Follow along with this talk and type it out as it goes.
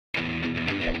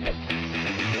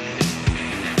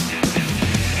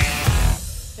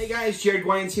guys, Jared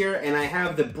Guynes here, and I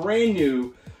have the brand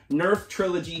new Nerf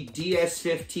Trilogy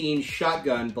DS-15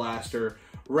 shotgun blaster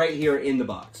right here in the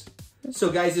box. So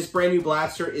guys, this brand new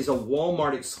blaster is a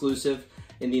Walmart exclusive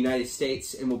in the United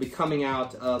States and will be coming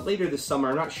out later this summer.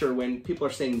 I'm not sure when. People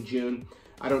are saying June.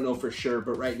 I don't know for sure,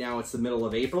 but right now it's the middle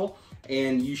of April,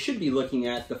 and you should be looking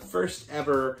at the first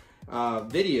ever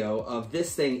video of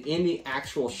this thing in the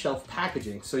actual shelf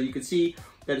packaging. So you can see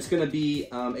that it's going to be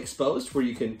exposed, where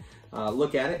you can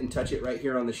look at it and touch it right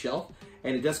here on the shelf.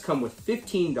 And it does come with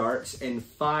 15 darts and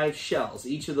 5 shells.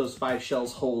 Each of those 5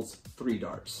 shells holds 3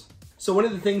 darts. So one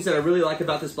of the things that I really like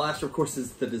about this blaster, of course,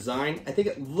 is the design. I think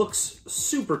it looks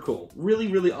super cool. Really,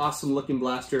 really awesome looking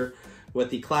blaster with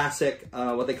the classic,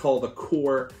 what they call the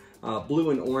core blue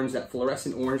and orange, that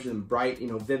fluorescent orange and bright,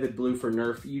 vivid blue for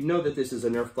Nerf. You know that this is a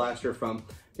Nerf blaster from,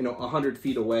 100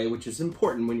 feet away, which is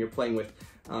important when you're playing with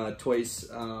toys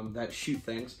that shoot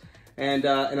things. And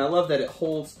I love that it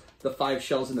holds the 5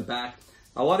 shells in the back.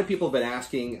 A lot of people have been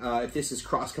asking if this is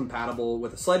cross-compatible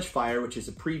with a Sledgefire, which is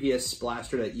a previous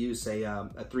blaster that used a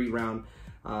 3-round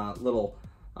little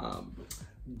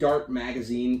dart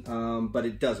magazine, but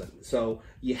it doesn't. So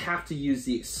you have to use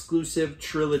the exclusive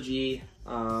Trilogy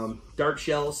dart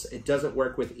shells. It doesn't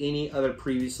work with any other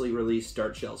previously released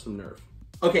dart shells from Nerf.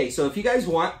 Okay, so if you guys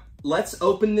want, let's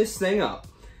open this thing up.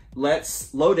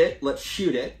 Let's load it, let's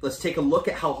shoot it, let's take a look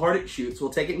at how hard it shoots. We'll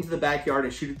take it into the backyard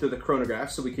and shoot it through the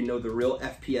chronograph so we can know the real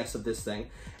FPS of this thing.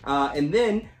 And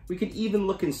then we can even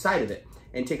look inside of it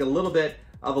and take a little bit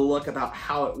of a look about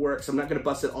how it works. I'm not gonna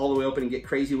bust it all the way open and get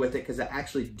crazy with it because I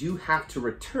actually do have to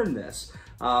return this.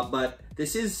 But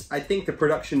this is, I think, the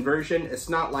production version. It's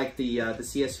not like the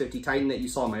CS50 Titan that you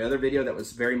saw in my other video that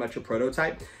was very much a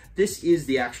prototype. This is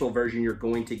the actual version you're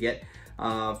going to get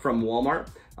from Walmart.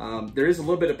 There is a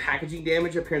little bit of packaging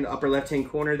damage up here in the upper left-hand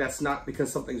corner. That's not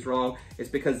because something's wrong. It's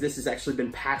because this has actually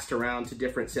been passed around to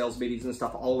different sales meetings and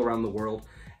stuff all around the world.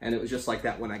 And it was just like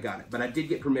that when I got it. But I did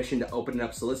get permission to open it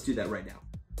up, so let's do that right now.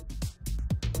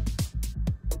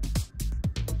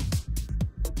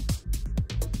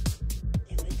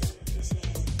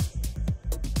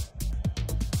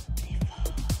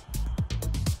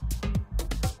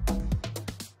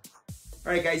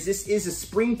 All right, guys, this is a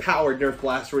spring-powered Nerf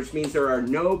blaster, which means there are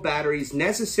no batteries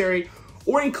necessary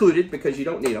or included because you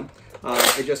don't need them.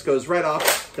 It just goes right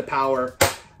off the power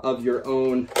of your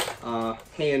own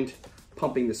hand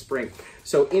pumping the spring.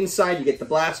 So inside you get the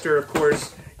blaster, of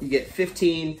course. You get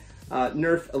 15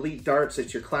 Nerf Elite darts.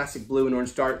 It's your classic blue and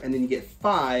orange dart, and then you get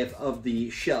 5 of the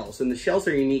shells. And the shells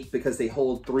are unique because they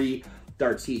hold 3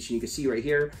 darts each. And you can see right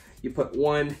here, you put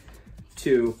 1,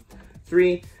 2,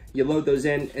 3. You load those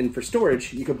in, and for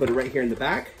storage, you can put it right here in the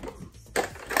back,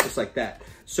 just like that.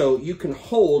 So you can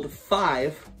hold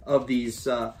 5 of these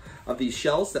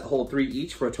shells that hold 3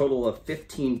 each for a total of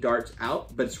 15 darts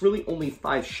out, but it's really only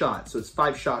 5 shots, so it's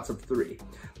 5 shots of 3.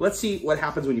 Let's see what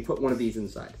happens when you put one of these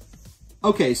inside.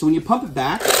 Okay, so when you pump it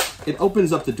back, it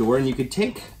opens up the door, and you can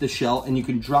take the shell and you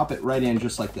can drop it right in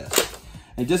just like this.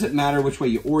 It doesn't matter which way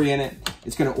you orient it,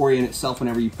 it's gonna orient itself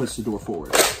whenever you push the door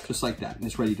forward, just like that, and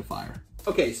it's ready to fire.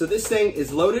 Okay, so this thing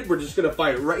is loaded. We're just gonna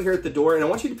fire it right here at the door, and I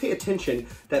want you to pay attention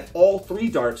that all 3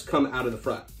 darts come out of the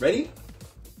front. Ready?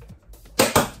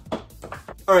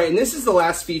 All right, and this is the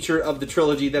last feature of the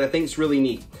Trilogy that I think is really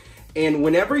neat. And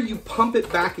whenever you pump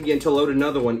it back again to load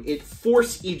another one, it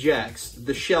force ejects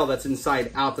the shell that's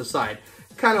inside out the side,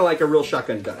 kind of like a real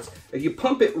shotgun does. If you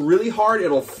pump it really hard,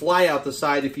 it'll fly out the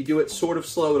side. If you do it sort of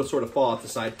slow, it'll sort of fall out the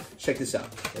side. Check this out,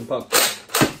 and pump.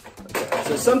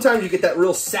 So sometimes you get that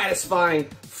real satisfying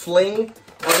fling.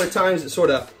 Other times it sort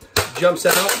of jumps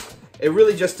out. It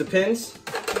really just depends.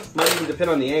 Might even depend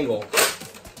on the angle.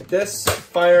 Like this,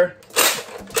 fire.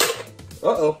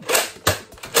 Uh-oh.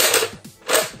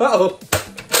 Uh-oh.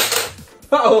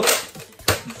 Uh-oh.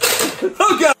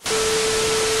 Oh, God.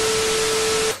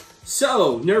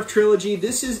 So, Nerf Trilogy,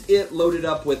 this is it loaded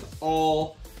up with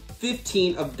all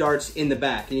 15 of darts in the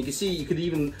back. And you can see, you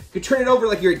could turn it over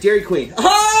like you're at Dairy Queen.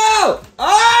 Oh!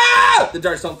 Oh! The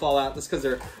darts don't fall out. That's because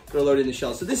they're loaded in the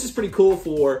shell. So this is pretty cool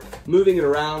for moving it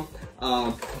around,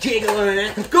 jiggling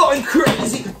it, going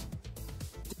crazy.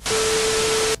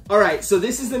 All right, so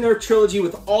this is the Nerf Trilogy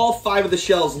with all 5 of the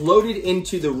shells loaded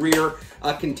into the rear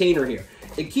container here.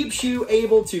 It keeps you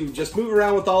able to just move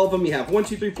around with all of them. You have 1,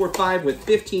 2, 3, 4, 5 with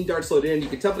 15 darts loaded in. You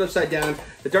can tip it upside down.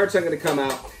 The darts aren't going to come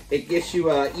out. It gets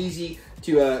you easy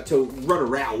to run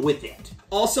around with it.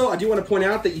 Also, I do want to point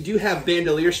out that you do have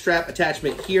bandolier strap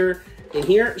attachment here in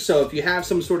here. So if you have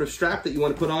some sort of strap that you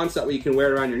want to put on so that way you can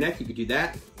wear it around your neck, you could do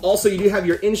that. Also, you do have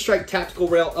your In-Strike tactical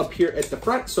rail up here at the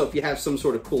front. So if you have some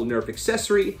sort of cool Nerf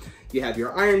accessory, you have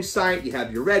your iron sight, you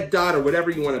have your red dot, or whatever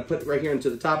you want to put right here into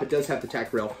the top, it does have the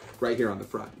tack rail right here on the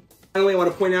front. Finally, I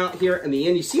want to point out here in the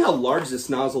end, you see how large this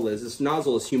nozzle is. This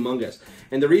nozzle is humongous.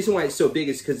 And the reason why it's so big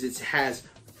is because it has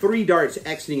 3 darts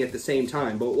exiting at the same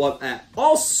time. But what that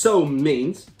also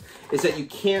means is that you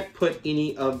can't put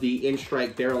any of the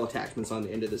In-Strike barrel attachments on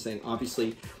the end of this thing.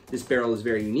 Obviously, this barrel is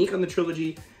very unique on the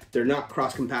Trilogy. They're not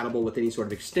cross-compatible with any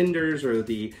sort of extenders or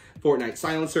the Fortnite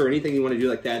silencer or anything you want to do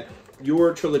like that.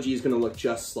 Your Trilogy is going to look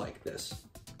just like this.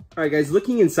 All right, guys,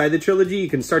 looking inside the Trilogy, you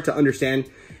can start to understand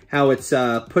how it's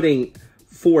putting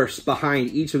force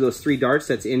behind each of those 3 darts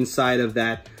that's inside of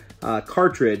that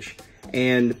cartridge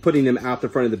and putting them out the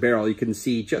front of the barrel. You can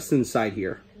see just inside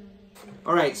here.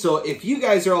 All right, so if you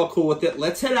guys are all cool with it,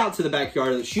 let's head out to the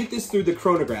backyard. Let's shoot this through the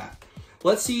chronograph.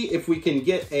 Let's see if we can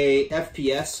get a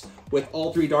FPS with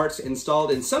all 3 darts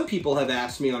installed. And some people have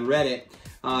asked me on Reddit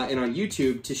and on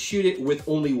YouTube to shoot it with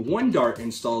only 1 dart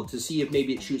installed to see if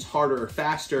maybe it shoots harder or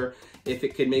faster, if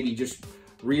it could maybe just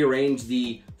rearrange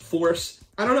the force.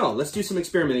 I don't know. Let's do some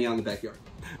experimenting out in the backyard.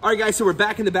 All right, guys, so we're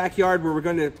back in the backyard where we're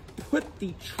going to put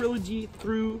the Trilogy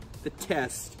through the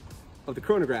test of the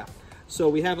chronograph. So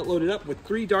we have it loaded up with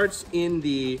 3 darts in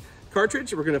the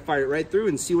cartridge. We're going to fire it right through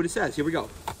and see what it says. Here we go.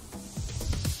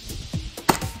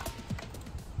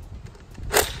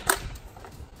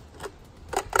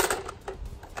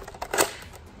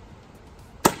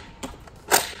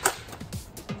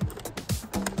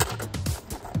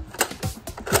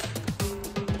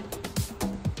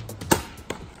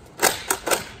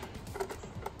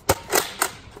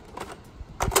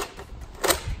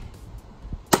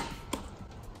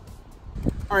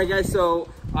 All right, guys, so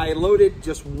I loaded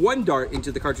just 1 dart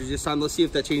into the cartridge this time. Let's see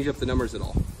if that changed up the numbers at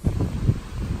all.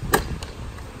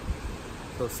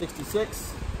 So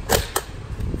 66.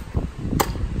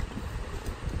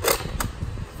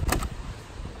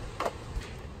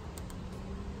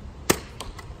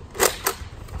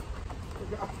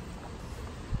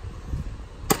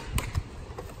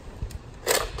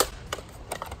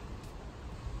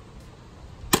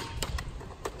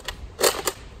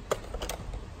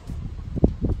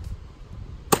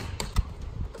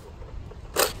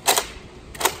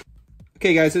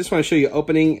 Okay, guys, I just want to show you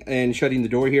opening and shutting the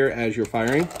door here as you're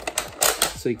firing,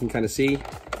 so you can kind of see.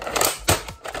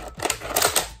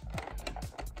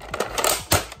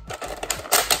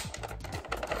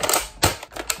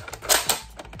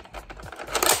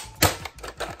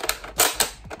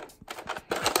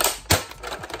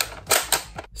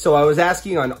 So I was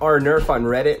asking on Nerf on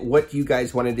Reddit what you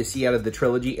guys wanted to see out of the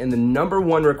Trilogy, and the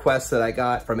 #1 request that I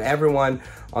got from everyone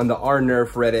on the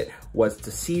Nerf Reddit was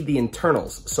to see the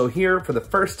internals. So here, for the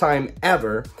first time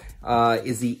ever,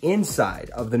 is the inside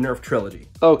of the Nerf Trilogy.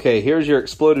 Okay, here's your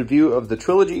exploded view of the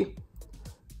Trilogy.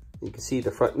 You can see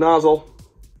the front nozzle.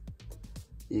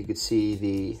 You can see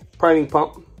the priming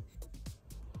pump.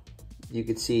 You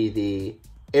can see the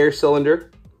air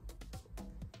cylinder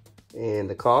and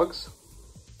the cogs.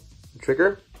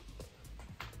 Trigger.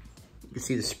 You can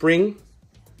see the spring.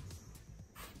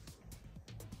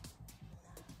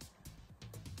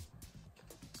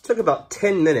 It took about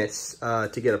 10 minutes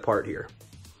to get apart here.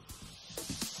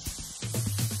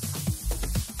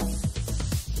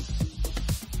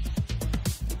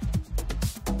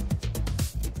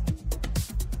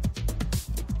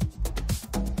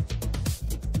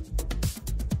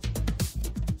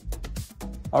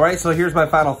 All right, so here's my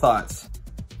final thoughts.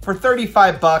 For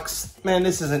 35 bucks, man,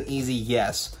 this is an easy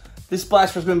yes. This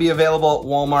blaster is going to be available at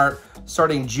Walmart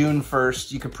starting June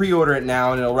 1st. You can pre-order it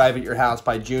now and it'll arrive at your house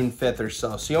by June 5th or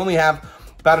so. So you only have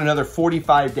about another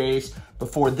 45 days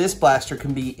before this blaster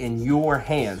can be in your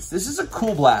hands. This is a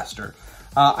cool blaster.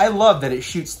 I love that it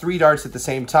shoots 3 darts at the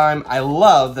same time. I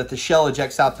love that the shell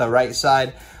ejects out the right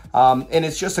side. And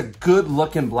it's just a good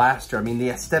looking blaster. I mean, the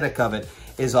aesthetic of it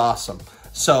is awesome.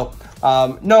 So,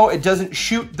 no, it doesn't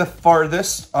shoot the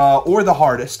farthest or the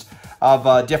hardest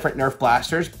of different Nerf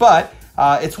blasters, but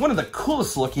it's one of the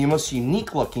coolest looking, most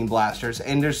unique looking blasters,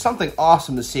 and there's something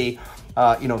awesome to see,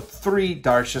 you know, 3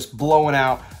 darts just blowing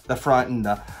out the front and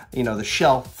the, you know, the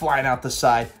shell flying out the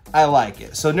side. I like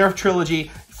it. So Nerf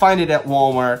Trilogy, find it at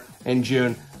Walmart in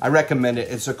June. I recommend it.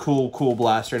 It's a cool, cool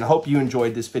blaster, and I hope you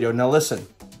enjoyed this video. Now listen,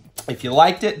 if you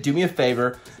liked it, do me a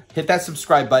favor, hit that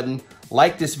subscribe button,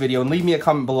 like this video, and leave me a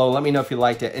comment below. Let me know if you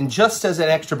liked it. And just as an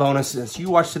extra bonus, since you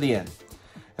watched to the end,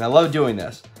 and I love doing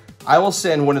this, I will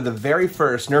send one of the very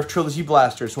first Nerf Trilogy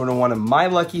blasters to one of my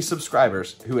lucky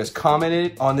subscribers who has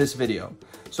commented on this video.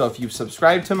 So if you've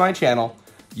subscribed to my channel,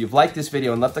 you've liked this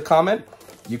video and left a comment,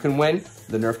 you can win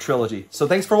the Nerf Trilogy. So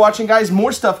thanks for watching, guys.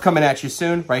 More stuff coming at you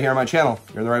soon right here on my channel.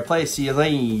 You're in the right place. See you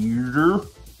later.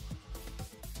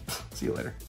 See you later.